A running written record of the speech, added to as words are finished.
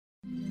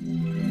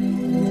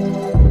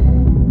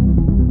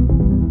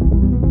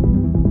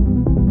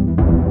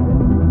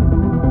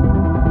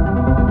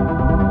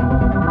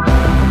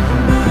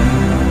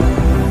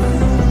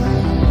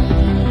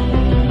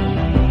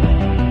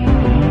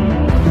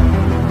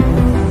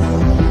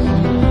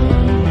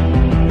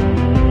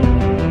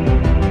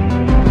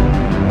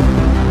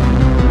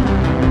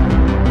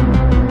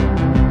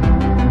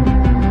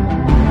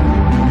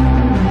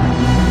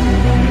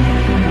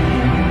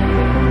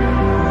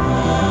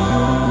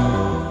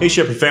Hey,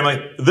 Shepherd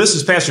family. This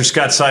is Pastor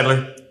Scott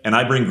Seidler, and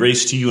I bring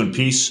grace to you and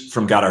peace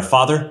from God our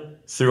Father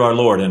through our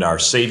Lord and our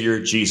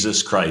Savior,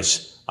 Jesus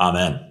Christ.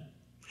 Amen.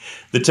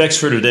 The text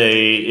for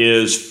today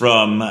is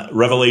from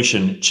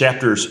Revelation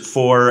chapters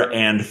 4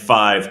 and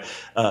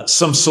 5.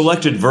 Some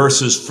selected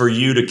verses for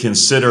you to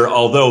consider,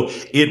 although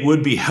it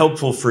would be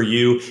helpful for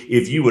you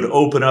if you would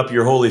open up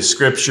your Holy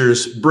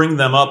Scriptures, bring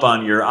them up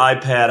on your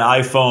iPad,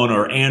 iPhone,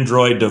 or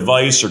Android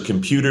device or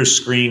computer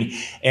screen,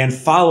 and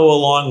follow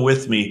along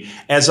with me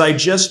as I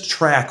just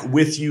track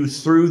with you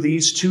through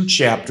these two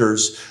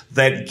chapters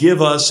that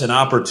give us an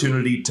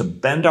opportunity to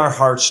bend our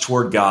hearts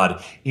toward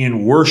God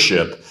in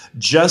worship,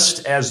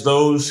 just as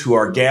those who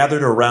are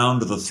gathered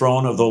around the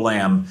throne of the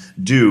Lamb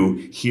do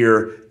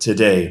here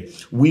today.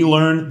 We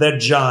learn that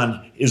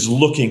John is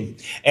looking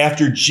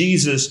after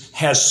Jesus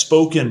has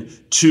spoken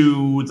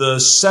to the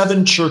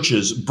 7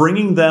 churches,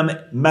 bringing them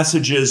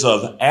messages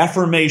of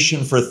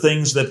affirmation for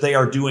things that they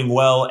are doing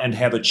well and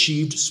have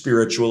achieved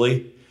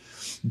spiritually,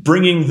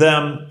 bringing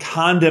them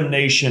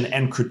condemnation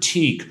and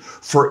critique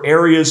for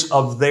areas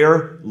of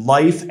their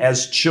life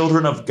as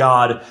children of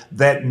God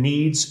that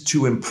needs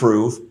to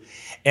improve,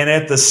 and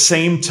at the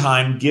same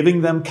time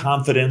giving them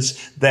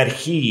confidence that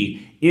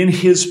He, in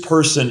His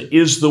person,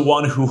 is the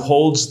one who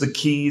holds the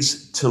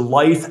keys to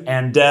life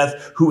and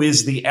death, who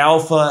is the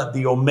Alpha,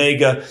 the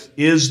Omega,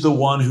 is the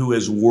one who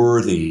is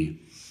worthy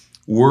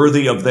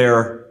of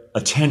their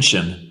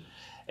attention,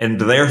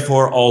 and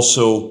therefore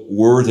also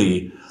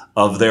worthy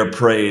of their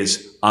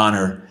praise,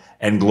 honor,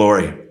 and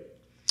glory.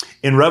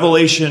 In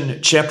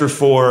Revelation chapter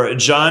 4,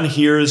 John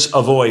hears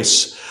a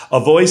voice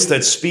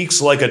that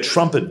speaks like a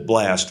trumpet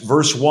blast.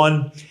 Verse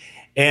 1,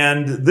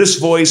 and this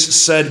voice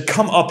said,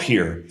 "Come up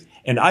here,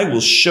 and I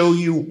will show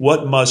you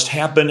what must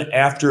happen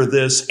after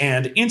this."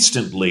 And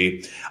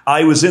instantly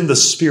I was in the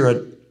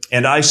Spirit,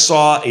 and I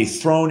saw a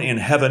throne in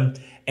heaven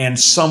and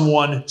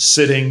someone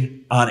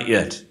sitting on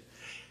it.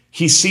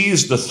 He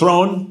sees the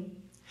throne.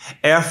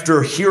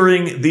 After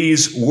hearing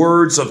these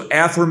words of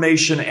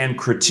affirmation and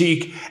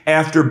critique,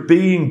 after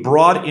being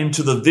brought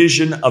into the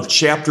vision of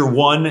chapter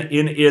 1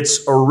 in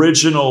its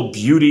original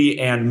beauty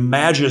and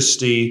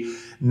majesty,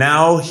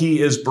 now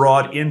he is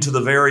brought into the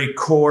very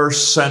core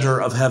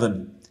center of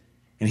heaven.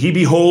 And he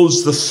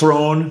beholds the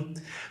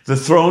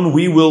throne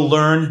we will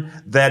learn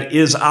that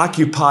is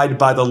occupied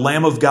by the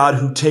Lamb of God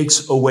who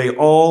takes away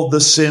all the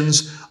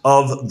sins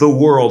of the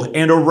world.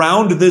 And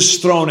around this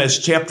throne, as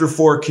chapter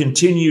 4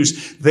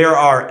 continues, there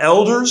are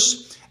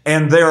elders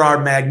and there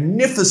are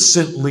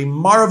magnificently,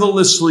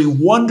 marvelously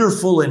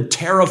wonderful and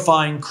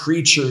terrifying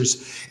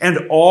creatures. And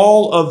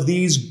all of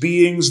these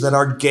beings that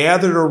are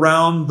gathered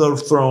around the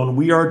throne,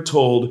 we are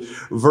told,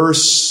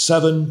 verse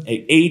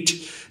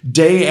 8,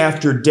 day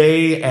after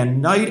day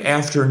and night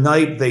after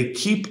night, they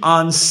keep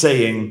on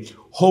saying,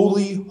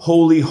 "Holy,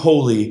 holy,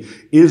 holy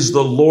is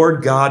the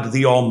Lord God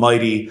the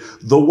Almighty,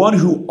 the one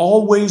who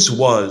always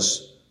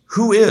was,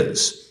 who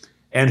is,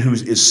 and who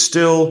is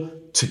still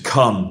to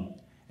come."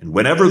 And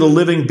whenever the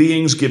living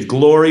beings give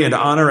glory and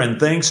honor and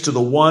thanks to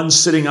the one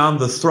sitting on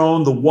the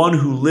throne, the one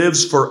who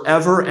lives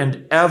forever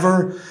and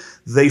ever,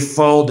 they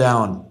fall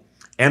down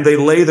and they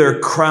lay their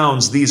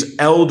crowns, these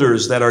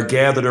elders that are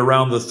gathered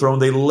around the throne,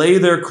 they lay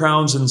their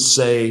crowns and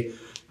say,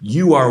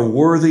 "You are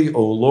worthy,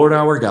 O Lord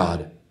our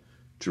God,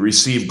 to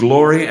receive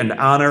glory and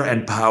honor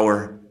and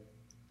power.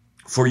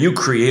 For you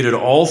created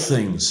all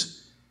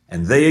things,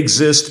 and they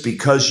exist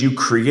because you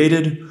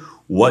created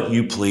what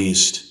you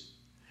pleased."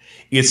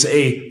 It's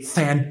a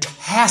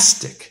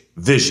fantastic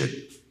vision.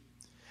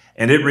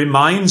 And it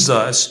reminds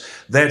us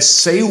that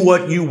say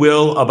what you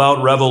will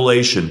about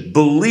Revelation,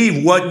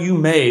 believe what you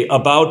may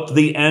about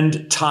the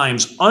end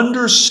times,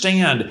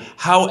 understand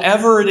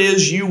however it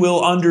is you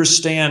will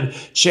understand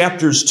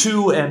chapters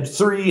 2 and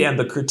 3 and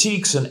the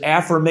critiques and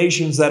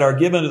affirmations that are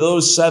given to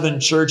those 7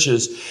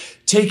 churches.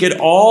 Take it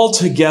all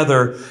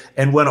together,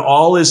 and when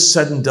all is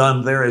said and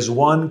done, there is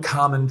one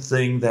common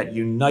thing that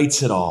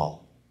unites it all.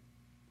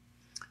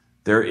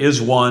 There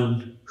is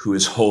one who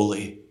is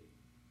holy,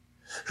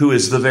 who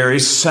is the very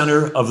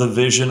center of the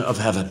vision of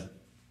heaven.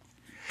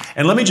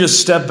 And let me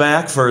just step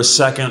back for a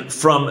second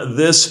from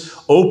this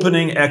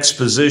opening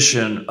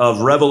exposition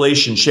of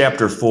Revelation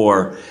chapter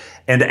 4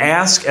 and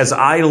ask, as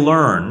I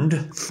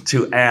learned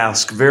to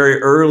ask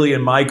very early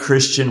in my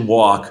Christian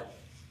walk,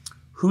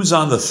 who's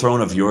on the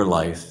throne of your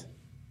life?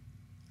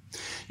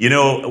 You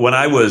know, when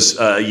I was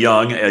a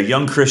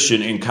young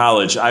Christian in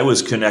college, I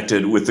was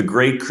connected with the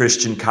great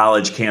Christian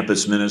college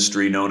campus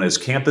ministry known as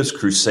Campus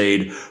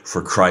Crusade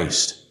for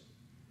Christ.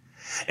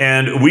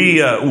 And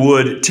we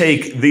would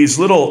take these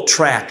little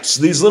tracts,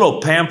 these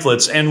little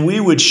pamphlets, and we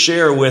would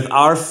share with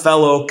our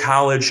fellow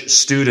college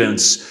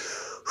students,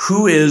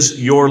 who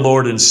is your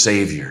Lord and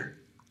Savior?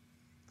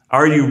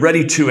 Are you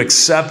ready to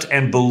accept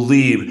and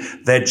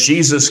believe that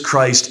Jesus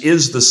Christ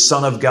is the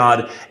Son of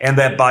God and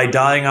that by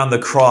dying on the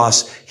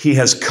cross, He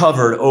has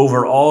covered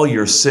over all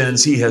your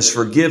sins, He has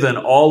forgiven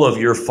all of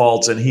your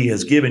faults, and He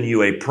has given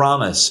you a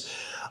promise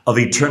of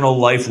eternal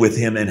life with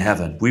Him in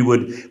heaven? We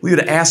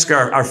would ask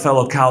our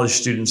fellow college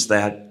students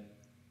that.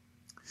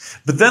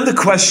 But then the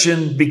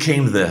question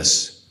became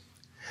this.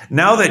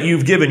 Now that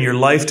you've given your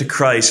life to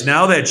Christ,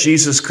 now that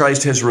Jesus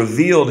Christ has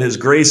revealed his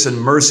grace and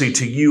mercy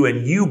to you,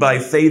 and you by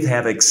faith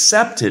have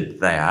accepted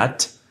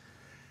that,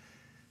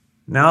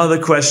 now the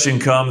question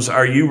comes,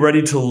 are you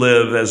ready to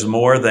live as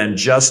more than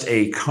just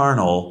a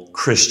carnal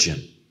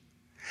Christian?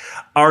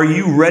 Are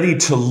you ready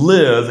to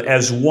live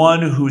as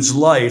one whose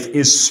life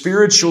is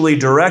spiritually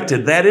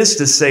directed? That is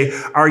to say,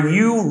 are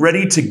you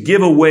ready to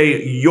give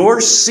away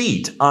your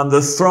seat on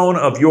the throne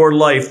of your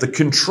life, the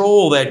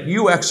control that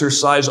you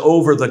exercise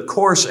over the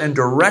course and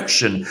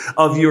direction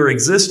of your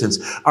existence?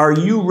 Are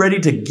you ready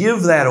to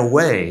give that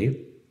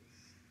away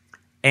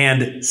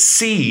and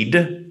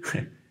cede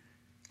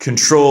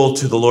control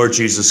to the Lord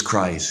Jesus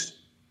Christ?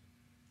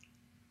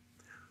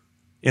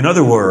 In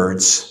other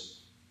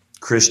words,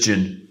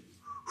 Christian,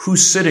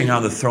 who's sitting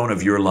on the throne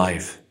of your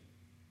life?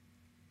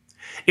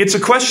 It's a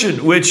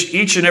question which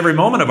each and every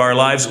moment of our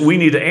lives we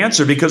need to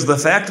answer, because the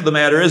fact of the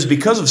matter is,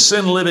 because of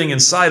sin living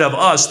inside of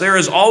us, there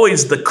is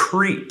always the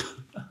creep.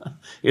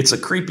 It's a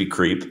creepy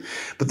creep,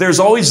 but there's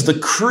always the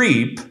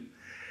creep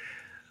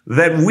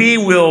that we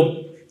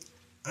will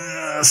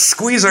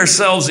squeeze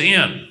ourselves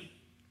in.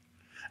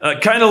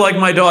 Kind of like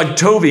my dog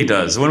Toby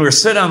does when we're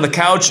sitting on the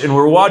couch and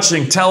we're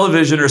watching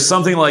television or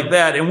something like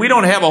that, and we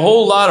don't have a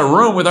whole lot of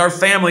room with our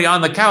family on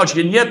the couch,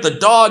 and yet the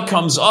dog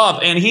comes up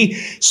and he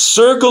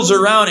circles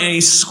around and he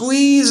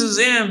squeezes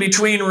in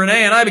between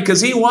Renee and I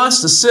because he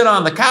wants to sit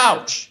on the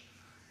couch.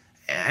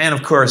 And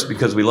of course,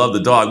 because we love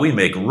the dog, we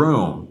make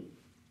room.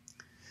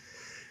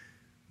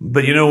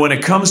 But you know, when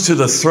it comes to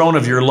the throne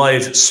of your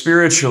life,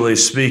 spiritually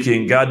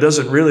speaking, God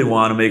doesn't really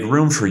want to make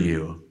room for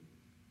you.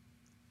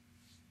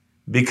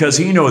 Because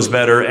he knows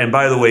better, and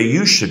by the way,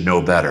 you should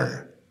know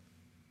better.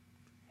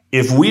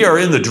 If we are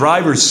in the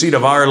driver's seat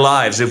of our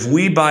lives, if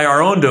we by our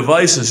own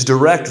devices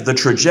direct the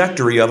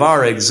trajectory of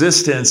our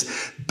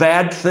existence,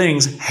 bad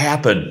things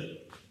happen.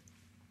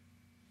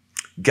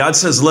 God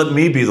says, let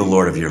me be the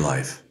Lord of your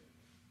life.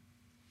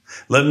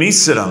 Let me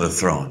sit on the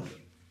throne.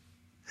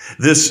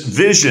 This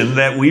vision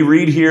that we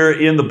read here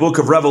in the book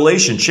of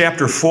Revelation,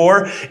 chapter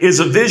 4, is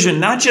a vision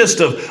not just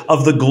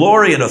of the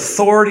glory and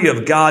authority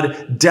of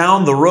God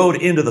down the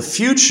road into the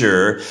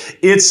future.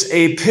 It's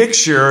a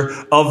picture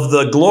of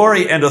the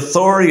glory and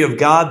authority of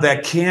God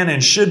that can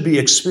and should be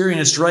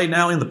experienced right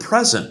now in the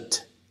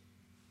present.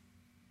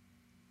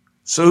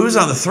 So who's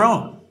on the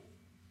throne?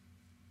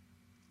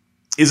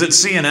 Is it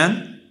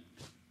CNN?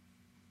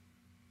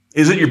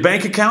 Is it your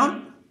bank account?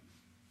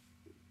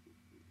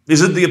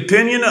 Is it the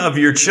opinion of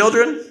your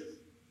children?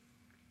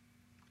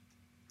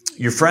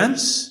 Your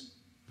friends?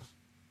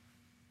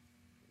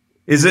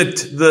 Is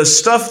it the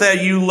stuff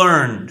that you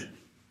learned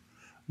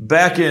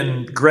back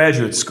in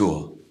graduate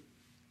school?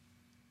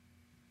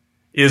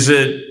 Is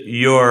it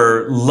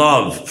your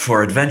love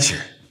for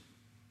adventure?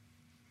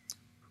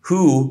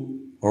 Who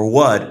or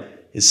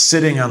what is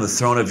sitting on the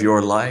throne of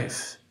your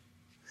life?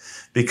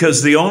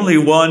 Because the only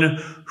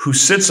one who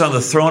sits on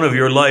the throne of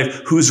your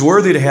life, who's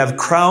worthy to have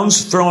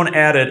crowns thrown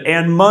at it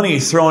and money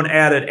thrown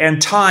at it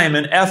and time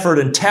and effort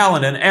and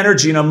talent and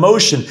energy and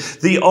emotion,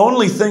 the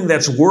only thing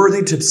that's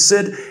worthy to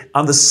sit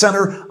on the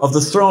center of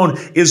the throne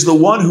is the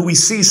one who we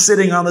see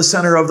sitting on the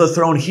center of the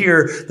throne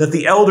here, that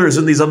the elders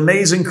and these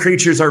amazing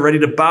creatures are ready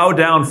to bow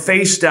down,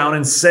 face down,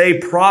 and say,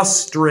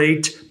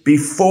 prostrate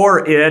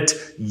before it,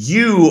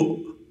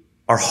 you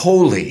are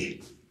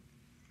holy.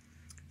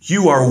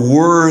 You are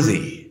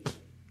worthy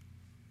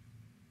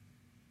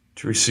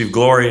to receive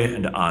glory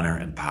and honor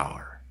and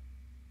power.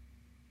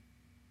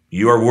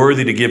 You are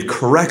worthy to give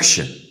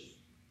correction.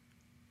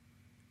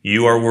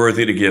 You are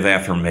worthy to give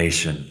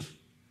affirmation.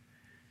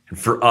 And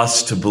for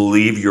us to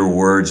believe your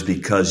words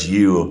because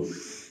you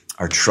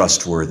are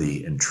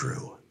trustworthy and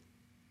true.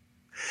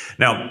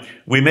 Now,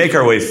 we make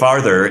our way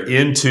farther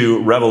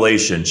into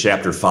Revelation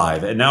chapter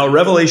 5. And now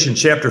Revelation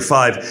chapter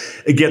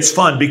 5, it gets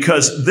fun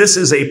because this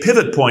is a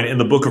pivot point in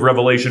the book of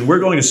Revelation. We're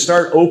going to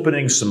start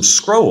opening some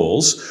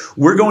scrolls.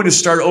 And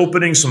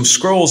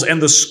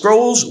the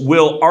scrolls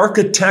will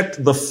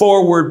architect the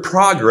forward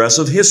progress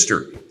of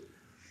history.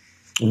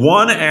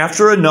 One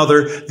after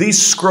another,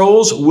 these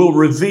scrolls will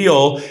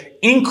reveal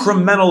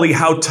incrementally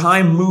how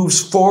time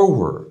moves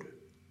forward.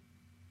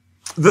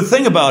 The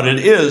thing about it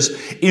is,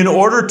 in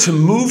order to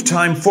move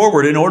time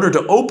forward, in order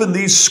to open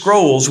these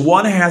scrolls,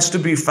 one has to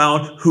be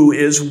found who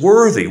is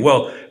worthy.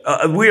 Well,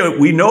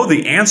 we know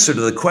the answer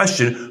to the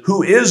question,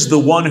 who is the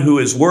one who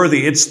is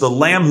worthy? It's the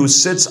Lamb who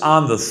sits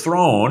on the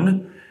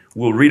throne.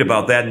 We'll read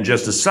about that in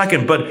just a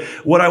second. But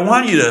what I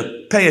want you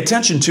to pay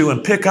attention to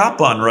and pick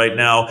up on right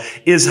now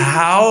is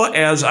how,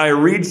 as I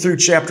read through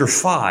chapter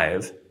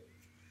 5,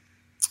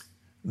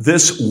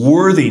 this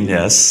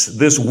worthiness,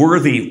 this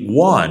worthy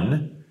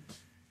one,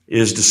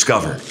 is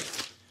discovered.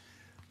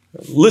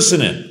 Listen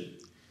in.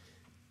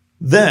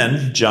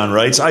 Then, John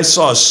writes, I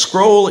saw a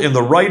scroll in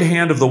the right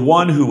hand of the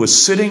one who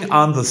was sitting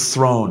on the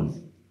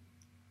throne.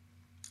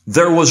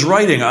 There was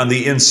writing on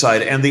the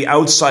inside and the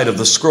outside of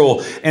the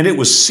scroll, and it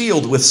was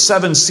sealed with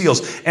 7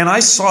 seals. And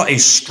I saw a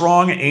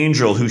strong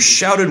angel who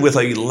shouted with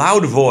a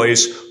loud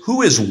voice,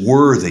 who is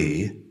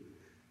worthy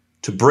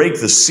to break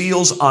the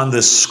seals on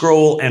this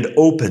scroll and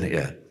open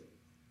it.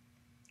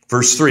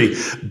 Verse 3,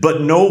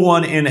 but no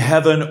one in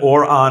heaven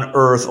or on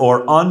earth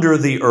or under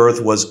the earth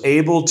was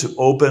able to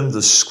open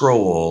the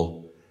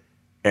scroll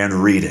and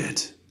read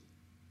it.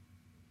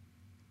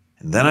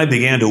 And then I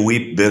began to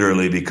weep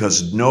bitterly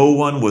because no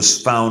one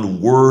was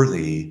found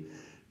worthy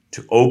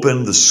to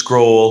open the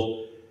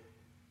scroll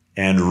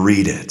and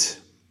read it.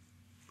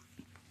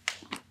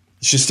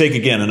 Let's just take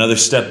again another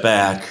step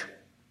back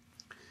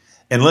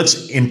and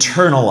let's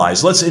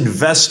internalize, let's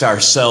invest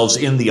ourselves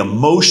in the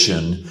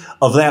emotion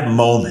of that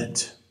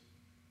moment.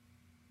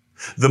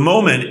 The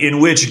moment in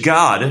which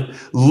God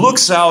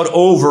looks out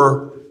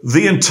over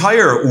the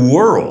entire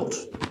world,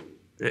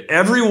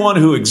 everyone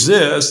who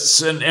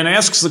exists, and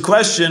asks the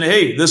question,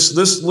 hey,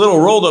 this little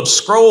rolled up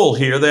scroll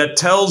here that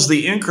tells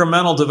the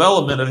incremental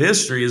development of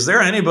history, is there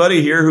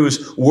anybody here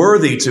who's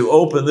worthy to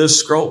open this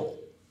scroll?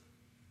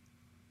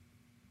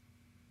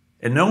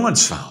 And no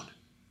one's found.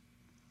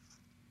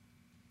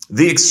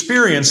 The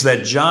experience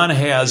that John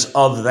has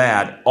of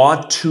that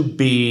ought to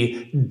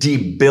be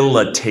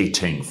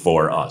debilitating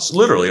for us.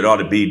 Literally, it ought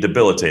to be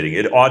debilitating.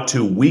 It ought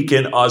to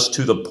weaken us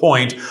to the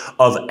point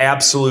of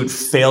absolute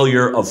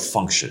failure of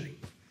functioning.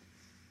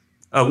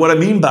 What I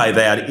mean by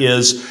that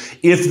is,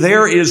 if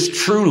there is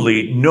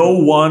truly no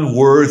one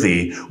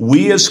worthy,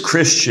 we as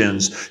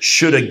Christians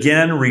should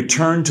again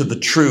return to the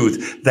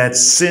truth that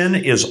sin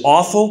is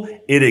awful,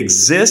 it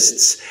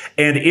exists,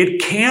 and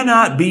it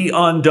cannot be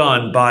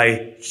undone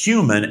by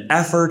human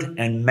effort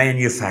and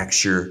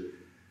manufacture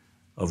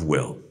of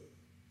will.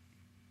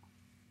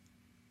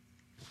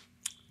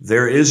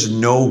 There is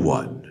no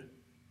one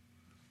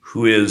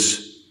who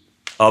is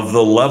of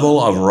the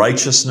level of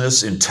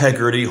righteousness,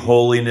 integrity,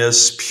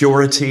 holiness,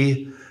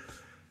 purity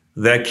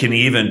that can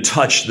even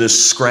touch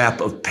this scrap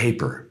of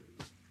paper,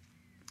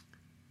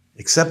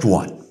 except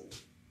one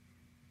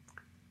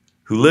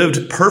who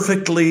lived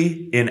perfectly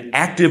in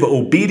active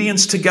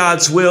obedience to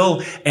God's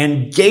will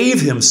and gave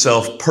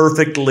himself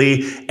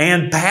perfectly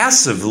and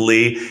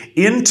passively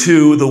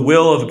into the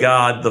will of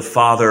God the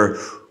Father,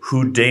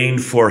 who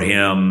deigned for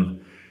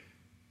him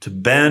to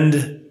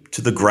bend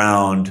to the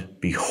ground,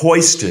 be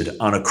hoisted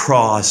on a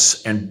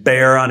cross, and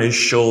bear on his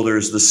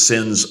shoulders the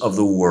sins of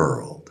the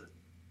world.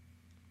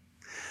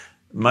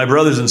 My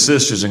brothers and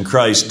sisters in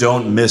Christ,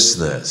 don't miss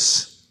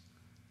this.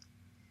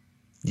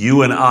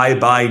 You and I,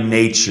 by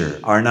nature,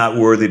 are not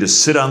worthy to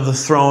sit on the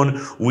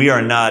throne. We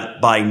are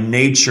not, by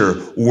nature,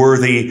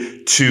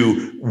 worthy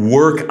to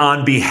work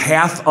on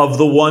behalf of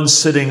the one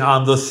sitting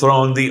on the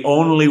throne. The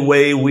only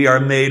way we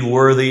are made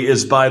worthy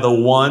is by the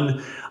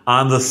one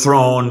on the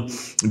throne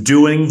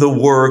doing the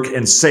work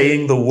and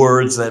saying the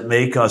words that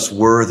make us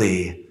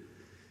worthy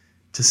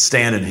to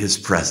stand in his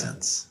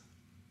presence.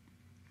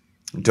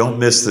 Don't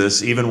miss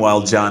this, even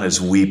while John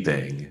is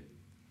weeping.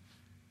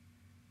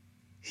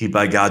 He,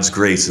 by God's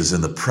grace, is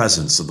in the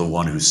presence of the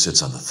one who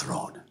sits on the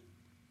throne.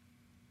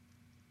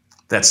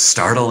 That's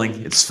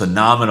startling. It's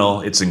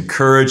phenomenal. It's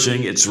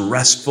encouraging. It's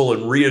restful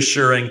and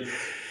reassuring.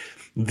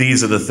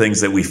 These are the things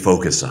that we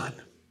focus on.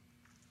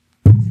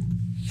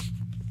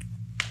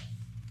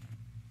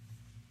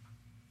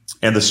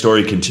 And the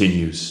story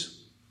continues.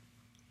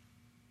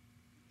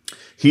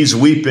 He's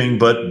weeping,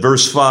 but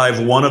verse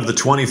 5, one of the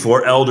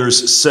 24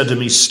 elders said to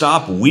me,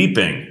 "Stop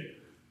weeping.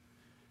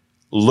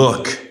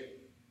 Look,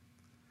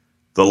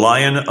 the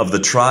Lion of the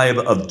tribe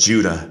of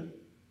Judah,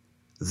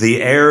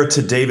 the heir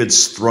to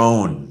David's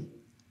throne,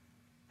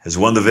 has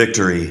won the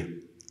victory.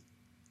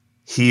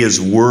 He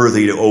is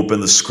worthy to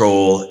open the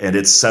scroll and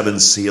its 7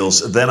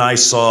 seals." Then I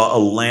saw a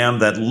lamb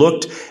that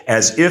looked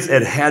as if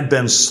it had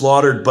been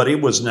slaughtered, but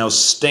it was now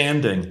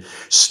standing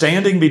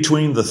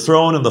between the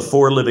throne and the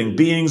 4 living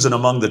beings and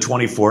among the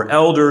 24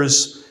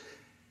 elders.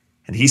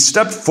 And he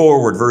stepped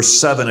forward, verse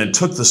 7, and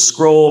took the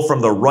scroll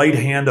from the right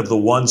hand of the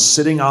one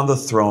sitting on the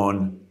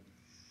throne.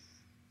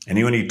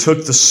 And when he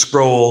took the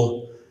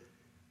scroll,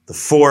 the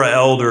 4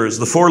 elders,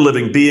 the 4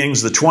 living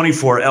beings, the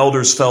 24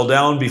 elders fell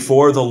down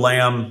before the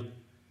Lamb,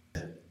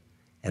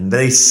 and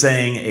they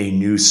sang a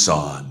new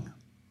song.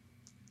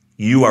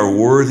 "You are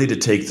worthy to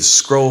take the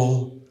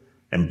scroll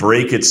and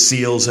break its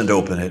seals and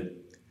open it.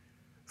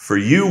 For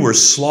you were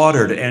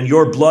slaughtered, and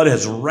your blood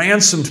has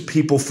ransomed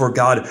people for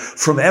God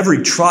from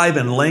every tribe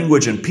and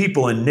language and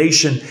people and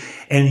nation,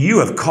 and you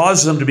have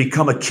caused them to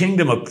become a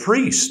kingdom of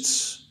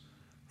priests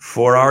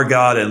for our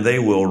God, and they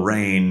will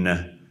reign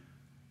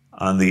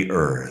on the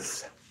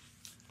earth."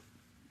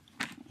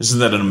 Isn't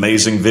that an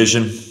amazing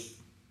vision?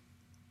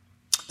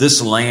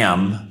 This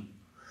Lamb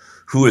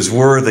who is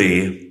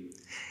worthy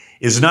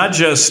is not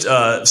just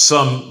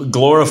some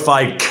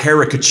glorified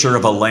caricature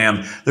of a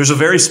lamb. There's a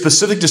very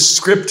specific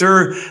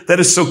descriptor that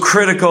is so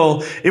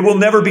critical. It will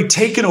never be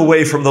taken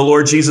away from the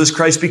Lord Jesus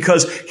Christ,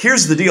 because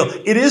here's the deal.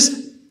 It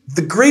is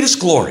the greatest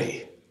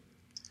glory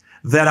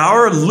that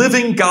our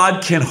living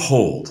God can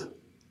hold.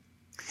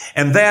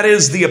 And that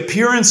is, the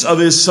appearance of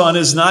his Son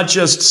is not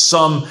just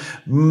some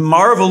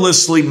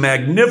marvelously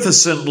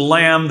magnificent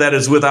lamb that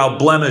is without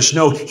blemish.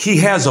 No, he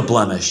has a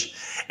blemish.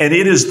 And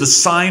it is the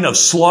sign of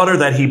slaughter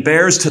that he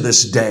bears to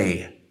this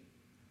day.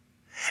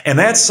 And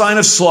that sign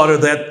of slaughter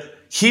that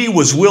he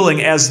was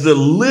willing, as the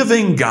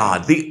living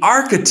God, the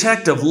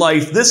architect of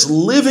life, this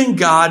living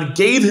God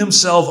gave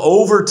himself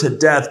over to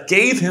death,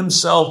 gave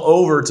himself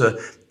over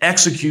to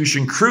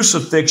execution,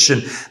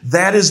 crucifixion.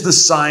 That is the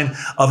sign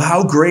of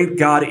how great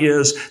God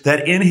is,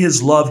 that in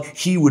his love,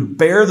 he would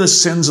bear the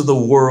sins of the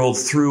world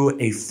through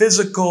a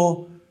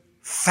physical,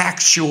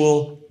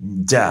 factual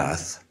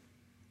death.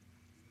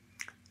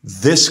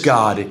 This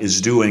God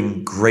is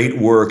doing great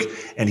work,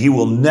 and he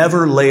will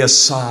never lay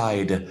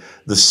aside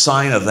the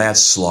sign of that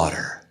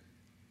slaughter.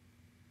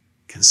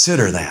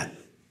 Consider that.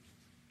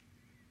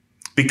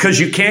 Because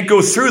you can't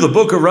go through the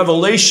book of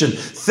Revelation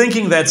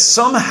thinking that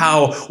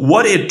somehow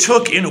what it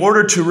took in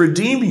order to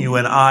redeem you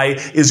and I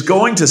is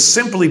going to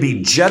simply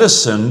be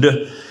jettisoned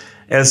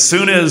as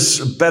soon as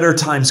better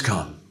times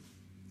come.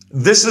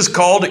 This is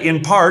called,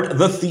 in part,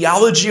 the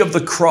theology of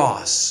the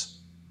cross.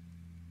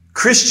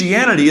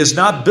 Christianity is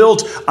not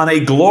built on a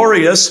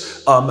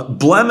glorious,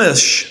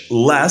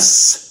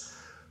 blemishless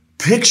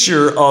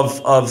picture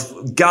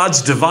of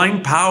God's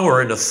divine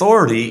power and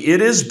authority. It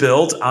is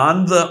built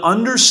on the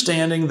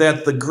understanding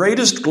that the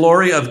greatest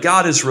glory of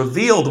God is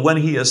revealed when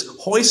he is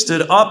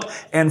hoisted up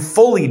and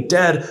fully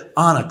dead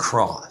on a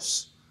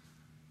cross.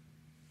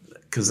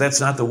 Because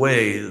that's not the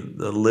way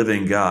the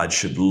living God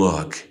should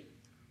look.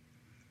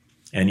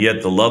 And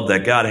yet the love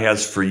that God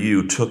has for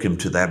you took him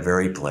to that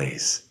very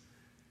place.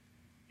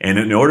 And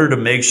in order to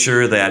make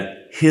sure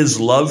that his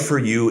love for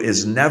you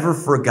is never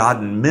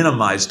forgotten,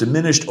 minimized,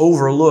 diminished,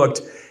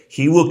 overlooked,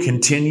 he will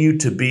continue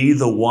to be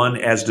the one,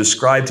 as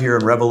described here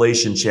in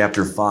Revelation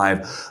chapter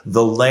 5,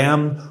 the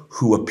Lamb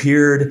who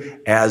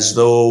appeared as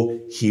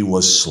though he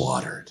was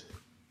slaughtered.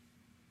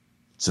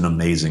 It's an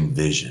amazing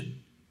vision.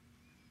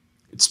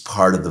 It's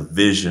part of the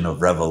vision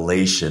of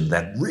Revelation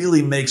that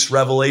really makes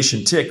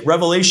Revelation tick.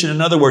 Revelation, in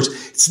other words,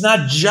 it's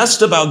not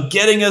just about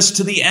getting us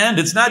to the end.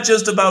 It's not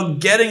just about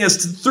getting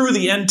us through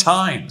the end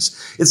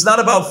times. It's not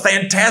about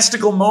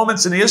fantastical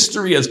moments in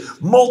history as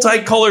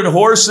multicolored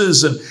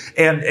horses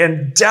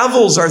and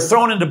devils are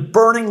thrown into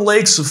burning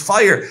lakes of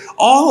fire.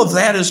 All of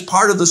that is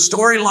part of the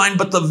storyline,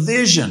 but the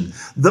vision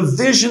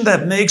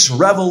that makes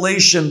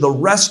Revelation the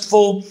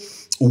restful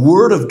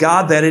Word of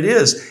God that it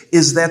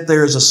is that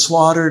there is a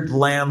slaughtered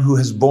lamb who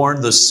has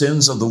borne the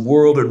sins of the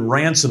world and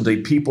ransomed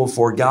a people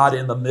for God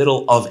in the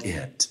middle of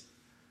it.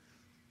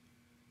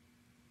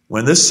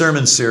 When this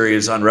sermon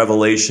series on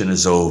Revelation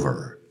is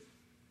over,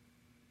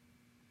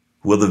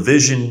 will the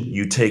vision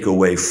you take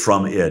away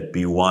from it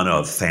be one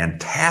of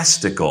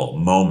fantastical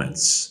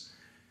moments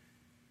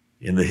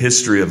in the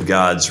history of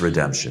God's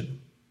redemption?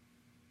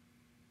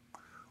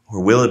 Or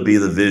will it be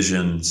the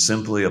vision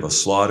simply of a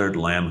slaughtered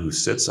lamb who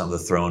sits on the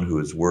throne, who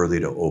is worthy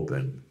to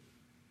open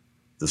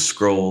the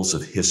scrolls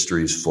of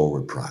history's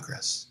forward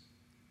progress?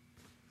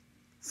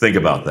 Think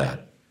about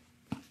that.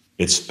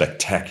 It's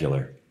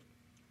spectacular.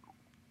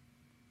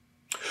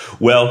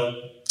 Well,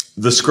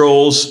 the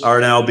scrolls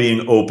are now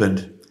being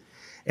opened.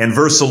 And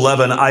verse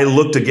 11, I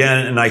looked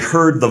again and I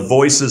heard the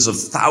voices of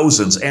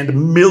thousands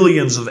and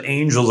millions of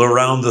angels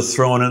around the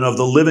throne and of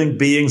the living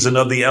beings and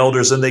of the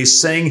elders. And they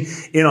sang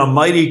in a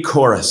mighty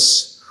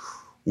chorus,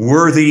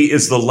 worthy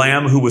is the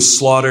Lamb who was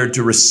slaughtered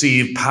to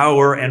receive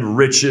power and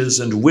riches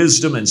and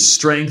wisdom and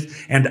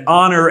strength and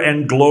honor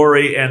and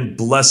glory and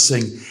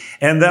blessing.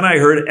 And then I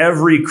heard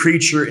every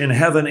creature in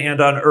heaven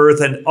and on earth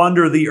and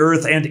under the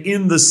earth and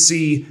in the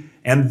sea,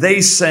 and they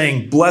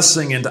sang,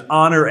 blessing and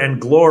honor and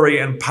glory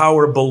and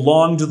power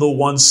belong to the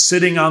one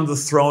sitting on the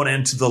throne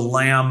and to the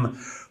Lamb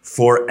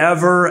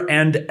forever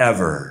and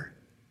ever.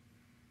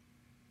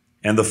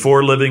 And the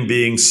four living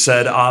beings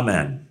said,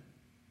 Amen.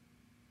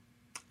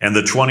 And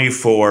the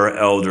 24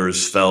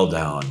 elders fell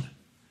down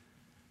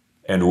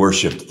and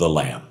worshiped the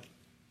Lamb.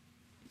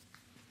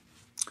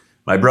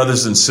 My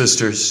brothers and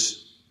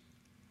sisters,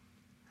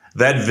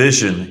 that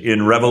vision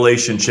in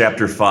Revelation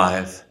chapter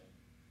 5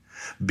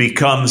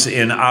 becomes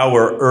in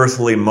our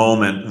earthly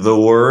moment the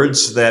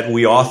words that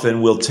we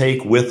often will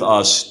take with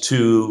us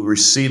to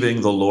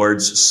receiving the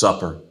Lord's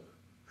Supper.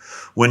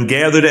 When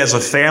gathered as a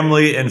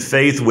family in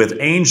faith with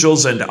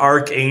angels and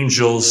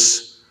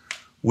archangels,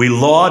 we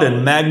laud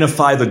and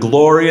magnify the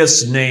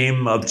glorious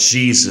name of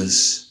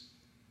Jesus.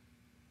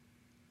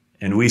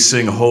 And we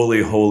sing,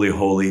 Holy, holy,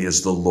 holy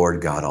is the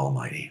Lord God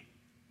Almighty.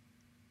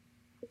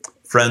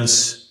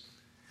 Friends,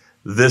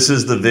 this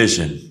is the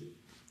vision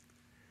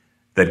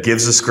that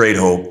gives us great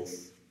hope,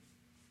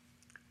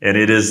 and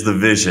it is the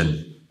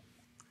vision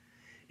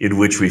in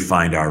which we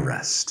find our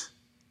rest.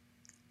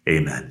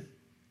 Amen.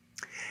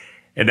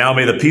 And now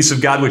may the peace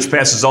of God, which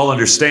passes all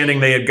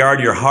understanding, may it guard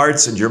your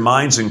hearts and your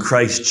minds in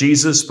Christ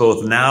Jesus,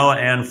 both now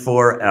and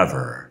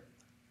forever.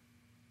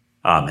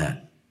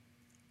 Amen.